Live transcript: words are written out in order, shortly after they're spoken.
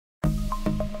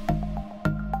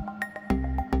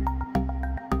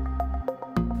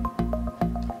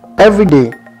Every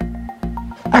day,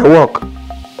 I walk.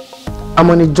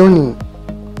 I'm on a journey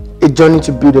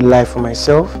to build a life for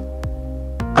myself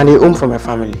and a home for my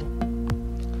family,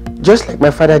 just like my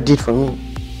father did for me.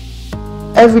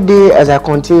 Every day as I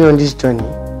continue on this journey,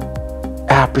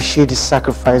 I appreciate the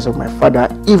sacrifice of my father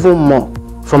even more.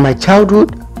 From my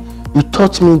childhood, you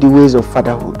taught me the ways of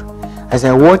fatherhood. As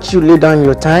I watch you lay down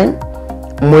your time,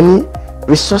 money,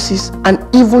 resources, and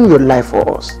even your life for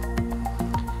us.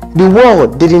 The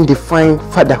world didn't define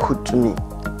fatherhood to me.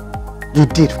 You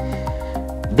did.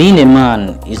 Being a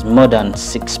man is more than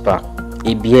six-pack,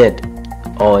 a beard,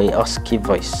 or a husky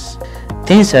voice.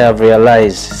 Things I have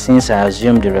realized since I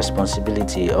assumed the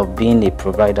responsibility of being a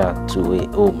provider to a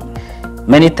home.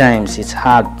 Many times it's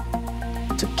hard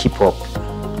to keep up.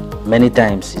 Many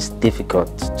times it's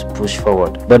difficult to push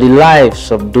forward. But the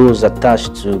lives of those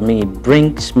attached to me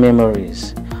brings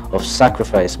memories of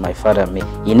sacrifice my father made.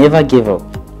 He never gave up.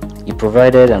 He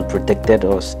provided and protected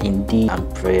us in deed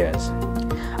and prayers.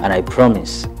 And I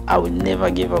promise I will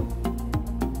never give up.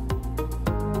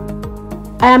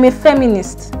 I am a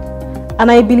feminist and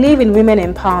I believe in women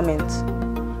empowerment.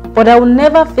 But I will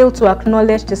never fail to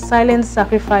acknowledge the silent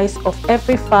sacrifice of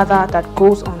every father that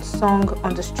goes unsung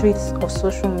on the streets of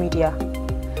social media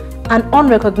and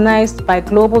unrecognized by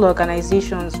global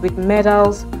organizations with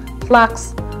medals,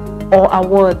 plaques, or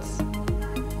awards.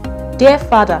 Dear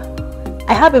Father,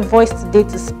 I have a voice today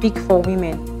to speak for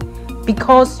women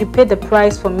because you paid the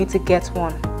price for me to get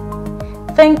one.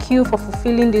 Thank you for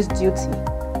fulfilling this duty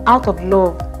out of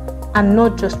love and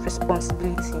not just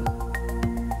responsibility.